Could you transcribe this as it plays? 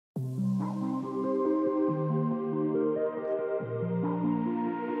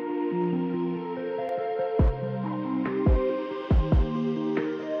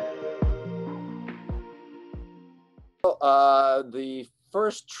The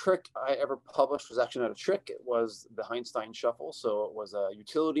first trick I ever published was actually not a trick. It was the Heinstein Shuffle. So it was a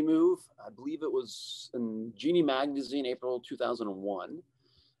utility move. I believe it was in Genie Magazine, April 2001.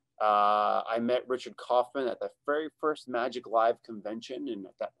 I met Richard Kaufman at the very first Magic Live convention. And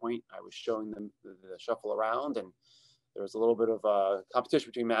at that point, I was showing them the shuffle around. And there was a little bit of a competition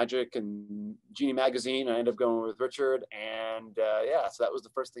between Magic and Genie Magazine. I ended up going with Richard. And yeah, so that was the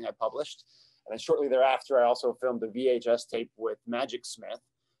first thing I published. And then shortly thereafter, I also filmed a VHS tape with Magic Smith.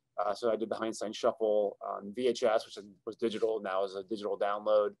 So I did the Heinstein Shuffle on VHS, which was digital, now is a digital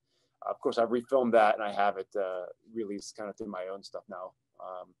download. Of course, I've refilmed that and I have it released kind of through my own stuff now.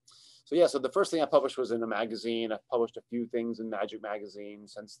 So yeah, so the first thing I published was in a magazine. I've published a few things in Magic Magazine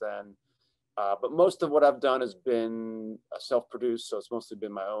since then. But most of what I've done has been self-produced. So it's mostly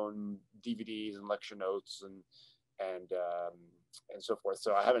been my own DVDs and lecture notes and so forth.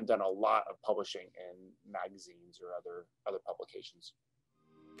 So I haven't done a lot of publishing in magazines or other publications.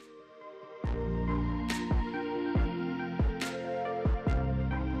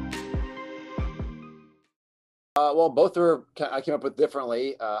 Well, both I came up with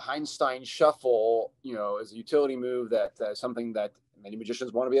differently. Heinstein Shuffle, is a utility move that something that many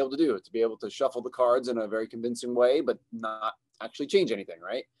magicians want to be able to do, to be able to shuffle the cards in a very convincing way, but not actually change anything,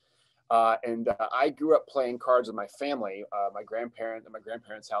 right? I grew up playing cards with my family, my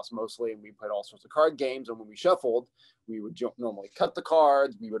grandparents' house mostly, and we played all sorts of card games. And when we shuffled, we would normally cut the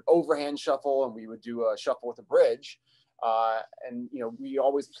cards, we would overhand shuffle, and we would do a shuffle with a bridge. We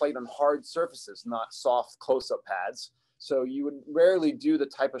always played on hard surfaces, not soft close-up pads. So you would rarely do the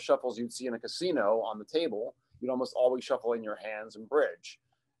type of shuffles you'd see in a casino on the table. You'd almost always shuffle in your hands and bridge.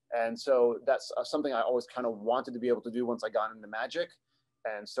 And so that's something I always kind of wanted to be able to do once I got into Magic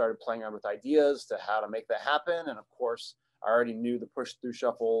and started playing around with ideas to how to make that happen. And of course, I already knew the push-through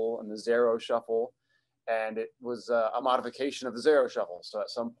shuffle and the zero shuffle, and it was a modification of the zero shuffle. So at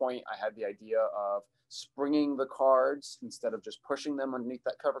some point, I had the idea of springing the cards instead of just pushing them underneath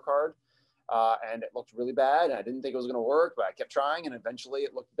that cover card. And it looked really bad, and I didn't think it was going to work, but I kept trying, and eventually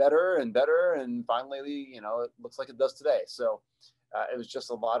it looked better and better, and finally, it looks like it does today. So it was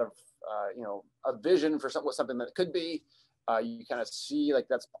just a lot of, a vision for something that it could be. You kind of see like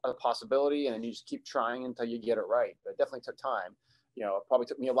that's a possibility, and then you just keep trying until you get it right. But it definitely took time. It probably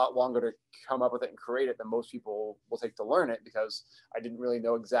took me a lot longer to come up with it and create it than most people will take to learn it, because I didn't really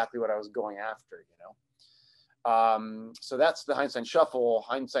know exactly what I was going after, So that's the Heinstein Shuffle.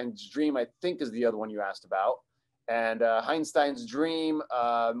 Heinstein's Dream, I think, is the other one you asked about. And Heinstein's Dream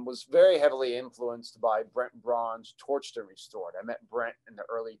was very heavily influenced by Brent Braun's Torched and Restored. I met Brent in the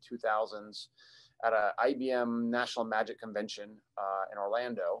early 2000s at a IBM National Magic Convention in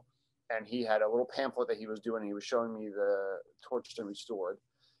Orlando. And he had a little pamphlet that he was doing. And he was showing me the Torched and Restored.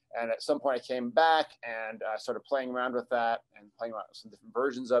 And at some point I came back and I started playing around with that and playing around with some different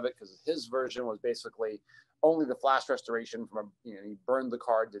versions of it, because his version was basically only the flash restoration from he burned the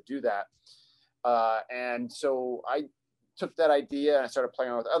card to do that. And so I took that idea and I started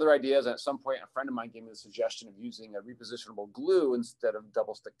playing around with other ideas. And at some point, a friend of mine gave me the suggestion of using a repositionable glue instead of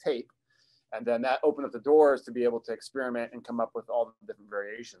double stick tape. And then that opened up the doors to be able to experiment and come up with all the different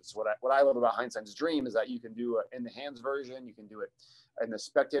variations. What I love about Heinstein's Dream is that you can do it in the hands version, you can do it in the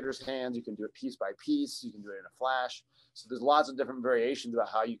spectator's hands, you can do it piece by piece, you can do it in a flash. So there's lots of different variations about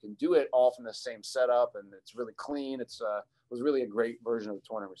how you can do it all from the same setup, and it's really clean. It was really a great version of the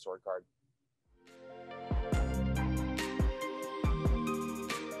Torn and Restored card.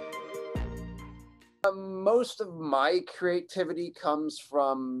 Most of my creativity comes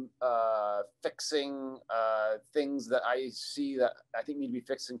from fixing things that I see that I think need to be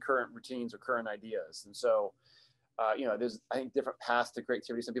fixed in current routines or current ideas. And so, there's, I think, different paths to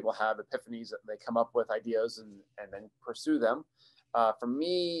creativity. Some people have epiphanies that they come up with ideas and then pursue them. For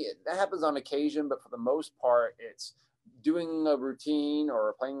me, that happens on occasion, but for the most part, it's doing a routine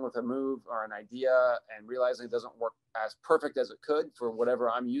or playing with a move or an idea and realizing it doesn't work as perfect as it could for whatever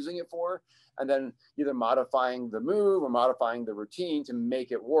I'm using it for, and then either modifying the move or modifying the routine to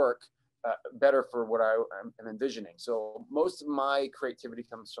make it work better for what I am envisioning. So most of my creativity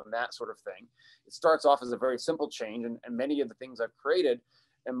comes from that sort of thing. It starts off as a very simple change, and many of the things I've created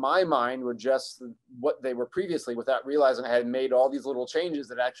in my mind were just what they were previously, without realizing I had made all these little changes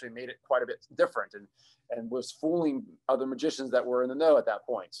that actually made it quite a bit different, and was fooling other magicians that were in the know at that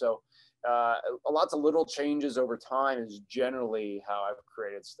point. So lots of little changes over time is generally how I've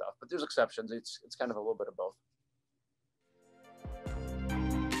created stuff, but there's exceptions. It's kind of a little bit of both.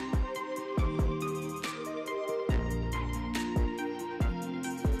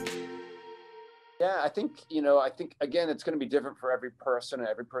 Yeah, I think again, it's going to be different for every person and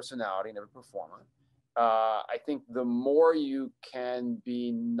every personality and every performer. I think the more you can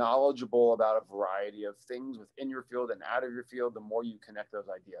be knowledgeable about a variety of things within your field and out of your field, the more you connect those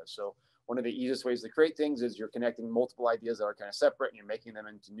ideas. So one of the easiest ways to create things is you're connecting multiple ideas that are kind of separate, and you're making them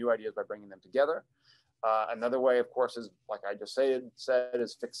into new ideas by bringing them together. Another way, of course, is like I just said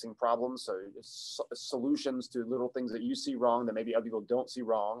is fixing problems. So it's solutions to little things that you see wrong that maybe other people don't see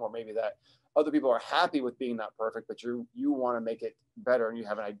wrong, or maybe that other people are happy with being not perfect, but you want to make it better, and you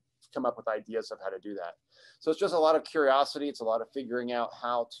have come up with ideas of how to do that. So it's just a lot of curiosity. It's a lot of figuring out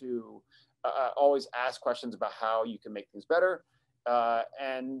how to always ask questions about how you can make things better,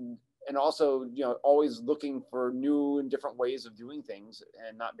 and also, always looking for new and different ways of doing things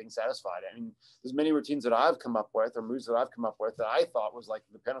and not being satisfied. I mean, there's many routines that I've come up with, or moves that I've come up with, that I thought was like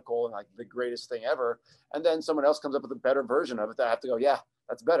the pinnacle and like the greatest thing ever. And then someone else comes up with a better version of it that I have to go, yeah,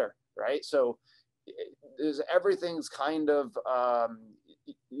 that's better, right? So everything's kind of,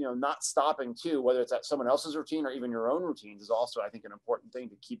 not stopping too, whether it's at someone else's routine or even your own routines, is also, I think, an important thing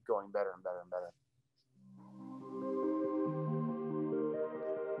to keep going better and better and better.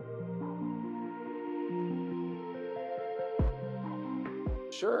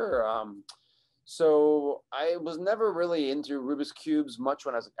 Sure. So I was never really into Rubik's cubes much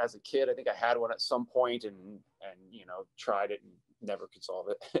when I was as a kid. I think I had one at some point and tried it and never could solve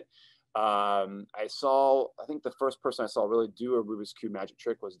it. I think the first person I saw really do a Rubik's cube magic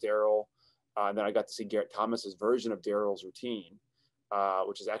trick was Daryl. And then I got to see Garrett Thomas's version of Daryl's routine,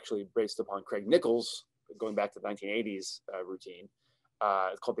 which is actually based upon Craig Nichols, going back to the 1980s routine.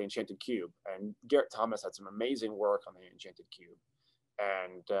 It's called the Enchanted Cube. And Garrett Thomas had some amazing work on the Enchanted Cube.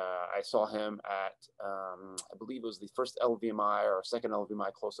 And I saw him at, I believe it was the first LVMI or second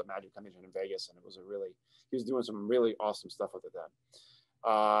LVMI close-up magic convention in Vegas. And he was doing some really awesome stuff with it then.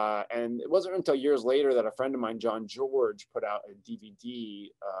 And it wasn't until years later that a friend of mine, John George, put out a DVD,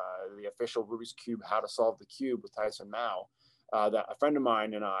 the official Rubik's Cube, How to Solve the Cube with Tyson Mao, that a friend of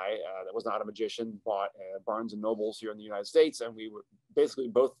mine and I, that was not a magician, bought Barnes and Nobles here in the United States. And we were basically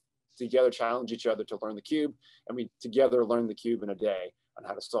both together challenge each other to learn the cube, and we together learned the cube in a day on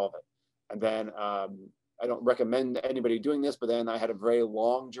how to solve it. And then I don't recommend anybody doing this, but then I had a very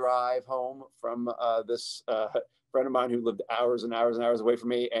long drive home from this friend of mine who lived hours and hours and hours away from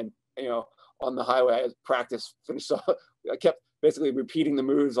me, and on the highway I had practice finished. I kept basically repeating the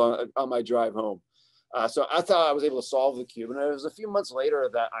moves on my drive home. So that's how I was able to solve the cube. And it was a few months later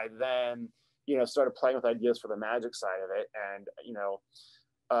that I then started playing with ideas for the magic side of it. And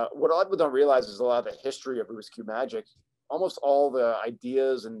what a lot of people don't realize is a lot of the history of Rubik's Cube magic. Almost all the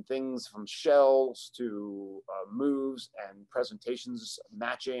ideas and things, from shells to moves and presentations,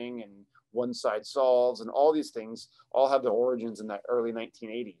 matching and one-side solves, and all these things all have their origins in that early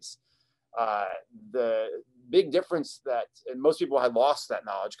 1980s. The big difference and most people had lost that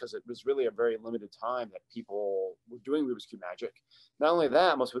knowledge because it was really a very limited time that people were doing Rubik's Cube magic. Not only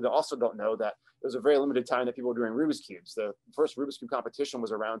that, most people also don't know that it was a very limited time that people were doing Rubik's Cubes. The first Rubik's Cube competition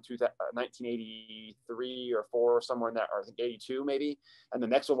was around 1983 or 4, somewhere in that, or I think 82 maybe. And the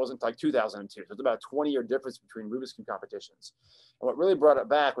next one wasn't like 2002. So it's about a 20-year difference between Rubik's Cube competitions. And what really brought it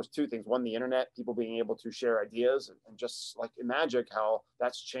back was two things. One, the internet, people being able to share ideas, and just like in magic, how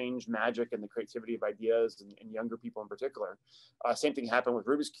that's changed magic and the creativity of ideas and younger people in particular. Same thing happened with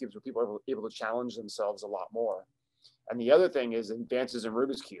Rubik's Cubes, where people are able to challenge themselves a lot more. And the other thing is advances in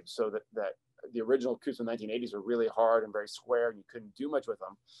Rubik's Cubes, so that the original cubes from the 1980s were really hard and very square, and you couldn't do much with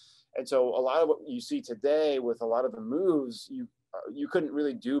them. And so a lot of what you see today with a lot of the moves, you couldn't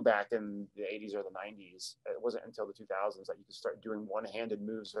really do back in the 80s or the 90s. It wasn't until the 2000s that you could start doing one-handed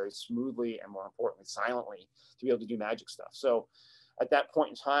moves very smoothly and, more importantly, silently, to be able to do magic stuff. So at that point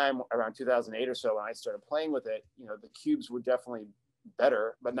in time, around 2008 or so, when I started playing with it, the cubes were definitely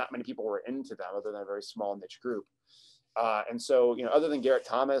better, but not many people were into them other than a very small niche group. And so, other than Garrett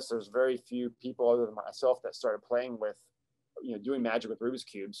Thomas, there's very few people other than myself that started playing with, doing magic with Rubik's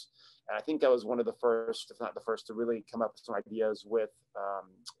Cubes. And I think I was one of the first, if not the first, to really come up with some ideas with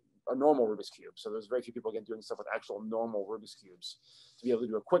a normal Rubik's Cube. So there's very few people, again, doing stuff with actual normal Rubik's Cubes to be able to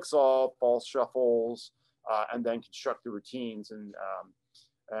do a quick solve, false shuffles, and then construct the routines. And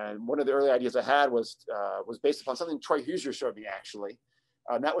one of the early ideas I had was based upon something Troy Huser showed me, actually.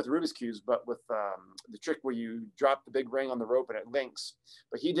 Not with Rubik's Cubes, but with the trick where you drop the big ring on the rope and it links.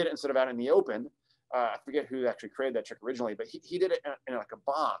 But he did it instead of out in the open. I forget who actually created that trick originally, but he did it in like a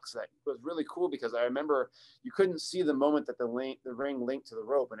box that was really cool, because I remember you couldn't see the moment that the ring linked to the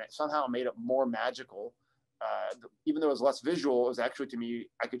rope, and it somehow made it more magical. Even though it was less visual, it was actually, to me,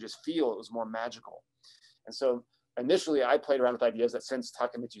 I could just feel it was more magical. And so initially I played around with ideas that since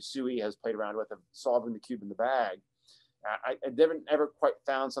Takemitsu Sui has played around with, of solving the cube in the bag. I didn't ever quite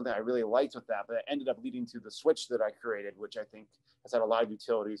found something I really liked with that, but it ended up leading to the switch that I created, which I think has had a lot of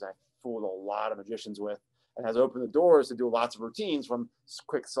utilities. I fooled a lot of magicians with, and has opened the doors to do lots of routines, from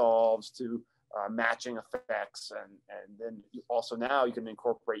quick solves to matching effects, and then also now you can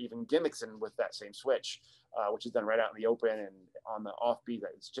incorporate even gimmicks in with that same switch, which is done right out in the open and on the offbeat.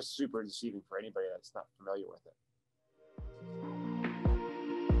 It's just super deceiving for anybody that's not familiar with it.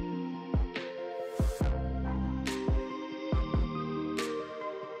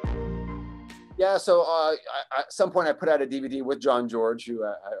 Yeah, so at some point I put out a DVD with John George,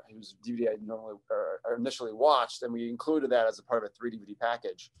 whose DVD I normally or initially watched, and we included that as a part of a 3 DVD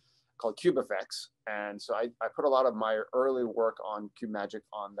package called Cube Effects. And so I put a lot of my early work on Cube Magic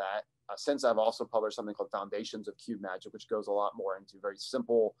on that. Since I've also published something called Foundations of Cube Magic, which goes a lot more into very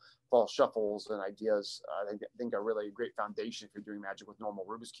simple false shuffles and ideas. I think are really a great foundation if you're doing magic with normal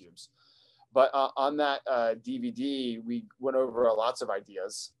Rubik's Cubes. But on that DVD, we went over lots of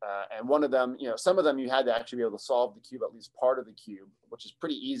ideas. And one of them, some of them you had to actually be able to solve the cube, at least part of the cube, which is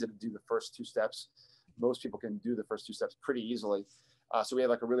pretty easy to do the first 2 steps. Most people can do the first 2 steps pretty easily. So we had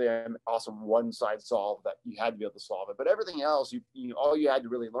like a really awesome one-side solve that you had to be able to solve it. But everything else, all you had to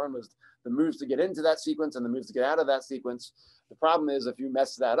really learn was the moves to get into that sequence and the moves to get out of that sequence. The problem is if you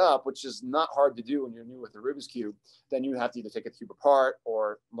mess that up, which is not hard to do when you're new with the Rubik's Cube, then you have to either take a cube apart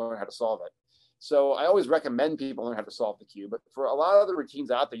or learn how to solve it. So I always recommend people learn how to solve the cube, but for a lot of the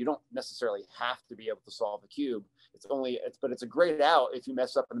routines out there, you don't necessarily have to be able to solve the cube. But it's a great out if you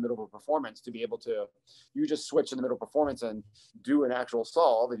mess up in the middle of a performance to be able to, you just switch in the middle of performance and do an actual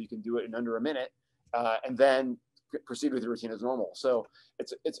solve if you can do it in under a minute, and then proceed with your routine as normal. So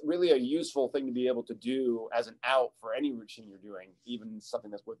it's really a useful thing to be able to do as an out for any routine you're doing, even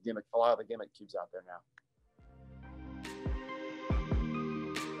something that's with a lot of the gimmick cubes out there now.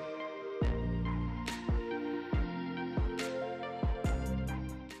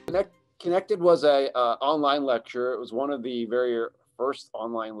 Connected was a online lecture. It was one of the very first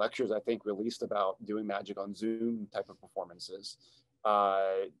online lectures I think released about doing magic on Zoom type of performances.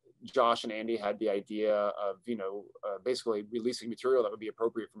 Josh and Andy had the idea of basically releasing material that would be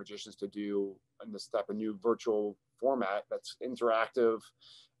appropriate for magicians to do in this type of new virtual format that's interactive,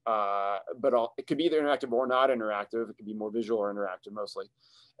 but it could be either interactive or not interactive. It could be more visual or interactive mostly.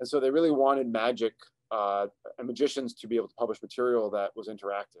 And so they really wanted magic and magicians to be able to publish material that was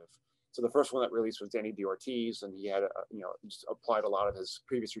interactive. So the first one that released was Danny D. and he had, just applied a lot of his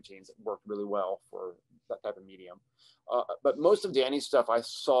previous routines that worked really well for that type of medium. But most of Danny's stuff I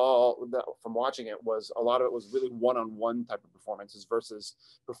saw from watching it was a lot of it was really one-on-one type of performances versus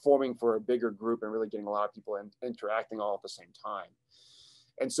performing for a bigger group and really getting a lot of people interacting all at the same time.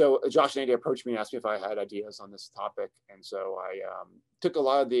 And so Josh and Andy approached me and asked me if I had ideas on this topic. And so I took a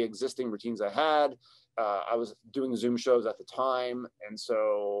lot of the existing routines I had. I was doing Zoom shows at the time. And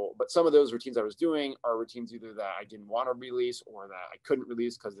so, but some of those routines I was doing are routines either that I didn't want to release or that I couldn't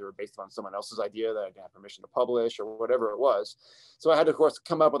release because they were based on someone else's idea that I didn't have permission to publish or whatever it was. So I had to, of course,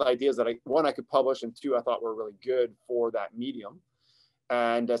 come up with ideas that one, I could publish, and 2, I thought were really good for that medium.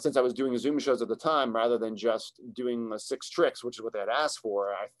 And since I was doing Zoom shows at the time, rather than just doing 6 tricks, which is what they had asked for,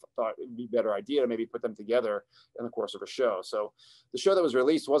 I thought it would be a better idea to maybe put them together in the course of a show. So the show that was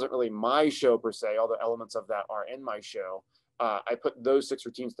released wasn't really my show per se, although elements of that are in my show. I put those 6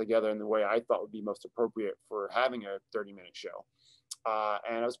 routines together in the way I thought would be most appropriate for having a 30-minute show.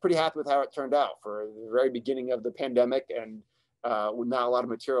 And I was pretty happy with how it turned out for the very beginning of the pandemic, and with not a lot of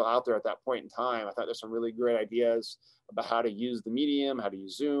material out there at that point in time. I thought there's some really great ideas about how to use the medium, how to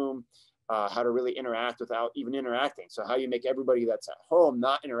use Zoom, how to really interact without even interacting. So how you make everybody that's at home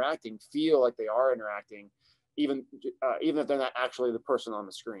not interacting feel like they are interacting, even if they're not actually the person on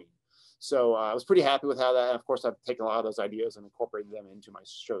the screen. So I was pretty happy with how that, and of course, I've taken a lot of those ideas and incorporated them into my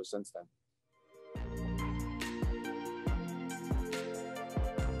shows since then.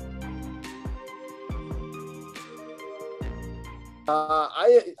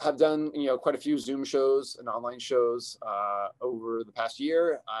 I have done, quite a few Zoom shows and online shows over the past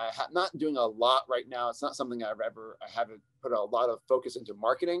year. I'm not doing a lot right now. It's not something I haven't put a lot of focus into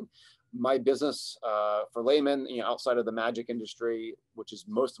marketing. My business for laymen, outside of the magic industry, which is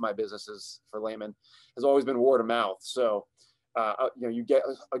most of my businesses for laymen, has always been word of mouth. So, you get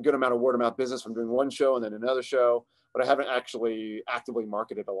a good amount of word of mouth business from doing one show and then another show, but I haven't actually actively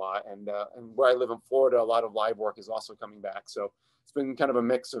marketed a lot. And where I live in Florida, a lot of live work is also coming back. So it's been kind of a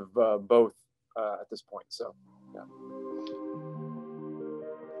mix of both at this point. So, yeah.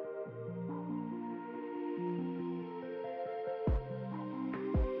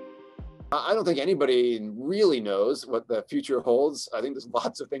 I don't think anybody really knows what the future holds. I think there's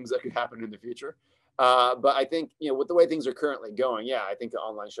lots of things that could happen in the future. But I think, with the way things are currently going, yeah, I think the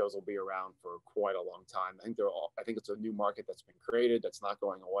online shows will be around for quite a long time. I think it's a new market that's been created that's not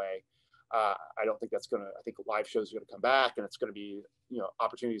going away. I don't think I think live shows are going to come back, and it's going to be,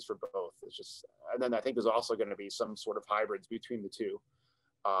 opportunities for both. It's just, and then I think there's also going to be some sort of hybrids between the two,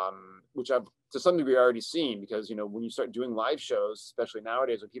 which I've to some degree already seen, because when you start doing live shows, especially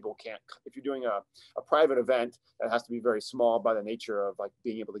nowadays, when people can't, if you're doing a private event that has to be very small by the nature of like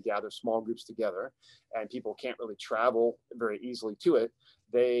being able to gather small groups together, and people can't really travel very easily to it,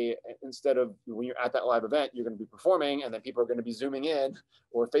 they, instead of, when you're at that live event, you're going to be performing, and then people are going to be zooming in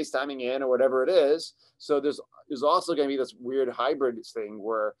or FaceTiming in or whatever it is. So there's also going to be this weird hybrid thing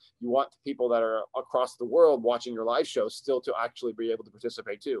where you want people that are across the world watching your live show still to actually be able to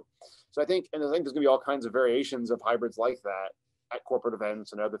participate too. So I think there's going to be all kinds of variations of hybrids like that at corporate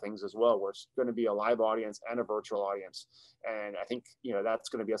events and other things as well, where it's going to be a live audience and a virtual audience. And I think, that's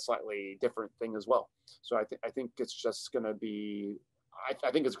going to be a slightly different thing as well. So I think it's just going to be,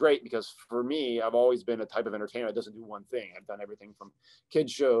 I think it's great, because for me, I've always been a type of entertainer that doesn't do one thing. I've done everything from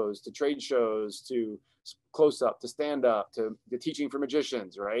kids shows to trade shows to close up to stand up to the teaching for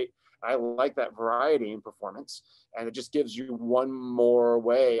magicians, right? I like that variety in performance, and it just gives you one more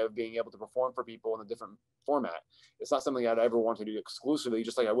way of being able to perform for people in a different format. It's not something I'd ever want to do exclusively,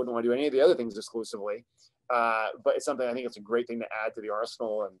 just like I wouldn't want to do any of the other things exclusively. But it's something I think it's a great thing to add to the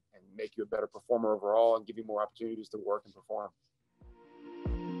arsenal and make you a better performer overall and give you more opportunities to work and perform.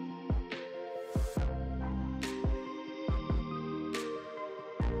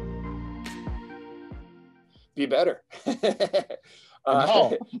 Be better.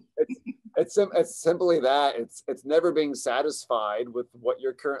 No. It's simply that it's never being satisfied with what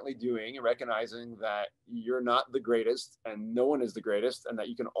you're currently doing, and recognizing that you're not the greatest and no one is the greatest, and that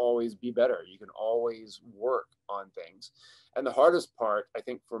you can always be better. You can always work on things. And the hardest part, I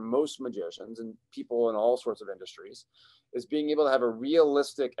think, for most magicians and people in all sorts of industries, is being able to have a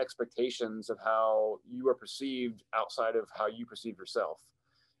realistic expectations of how you are perceived outside of how you perceive yourself.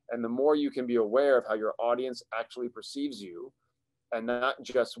 And the more you can be aware of how your audience actually perceives you, and not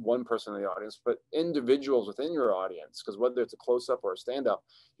just one person in the audience, but individuals within your audience, because whether it's a close-up or a stand-up,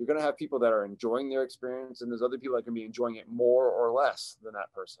 you're going to have people that are enjoying their experience, and there's other people that can be enjoying it more or less than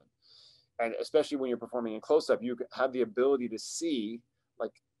that person. And especially when you're performing in close-up, you have the ability to see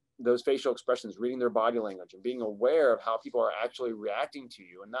like those facial expressions, reading their body language, and being aware of how people are actually reacting to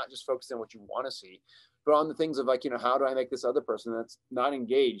you, and not just focusing on what you want to see, but on the things of like, how do I make this other person that's not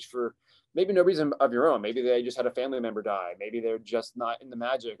engaged for maybe no reason of your own? Maybe they just had a family member die. Maybe they're just not in the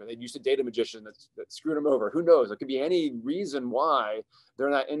magic, or they used to date a magician that screwed them over. Who knows? It could be any reason why they're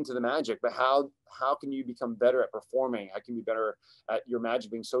not into the magic. But how can you become better at performing? How can you be better at your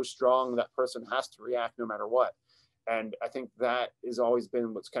magic being so strong that person has to react no matter what? And I think that has always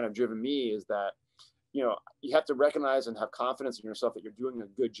been what's kind of driven me, is that, you have to recognize and have confidence in yourself that you're doing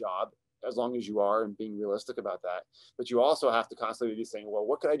a good job, as long as you are, and being realistic about that. But you also have to constantly be saying, well,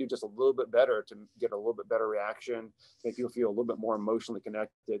 what could I do just a little bit better to get a little bit better reaction, make people feel a little bit more emotionally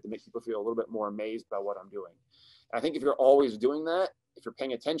connected, to make people feel a little bit more amazed by what I'm doing. And I think if you're always doing that, if you're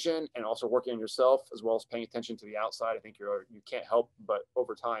paying attention and also working on yourself, as well as paying attention to the outside, I think you can't help but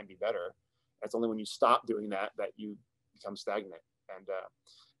over time be better. It's only when you stop doing that you become stagnant.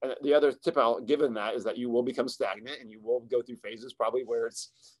 And the other tip I'll give in that is that you will become stagnant, and you will go through phases probably where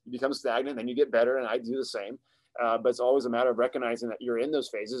you become stagnant, then you get better, and I do the same. But it's always a matter of recognizing that you're in those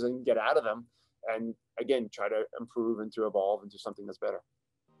phases and get out of them, and again, try to improve and to evolve into something that's better.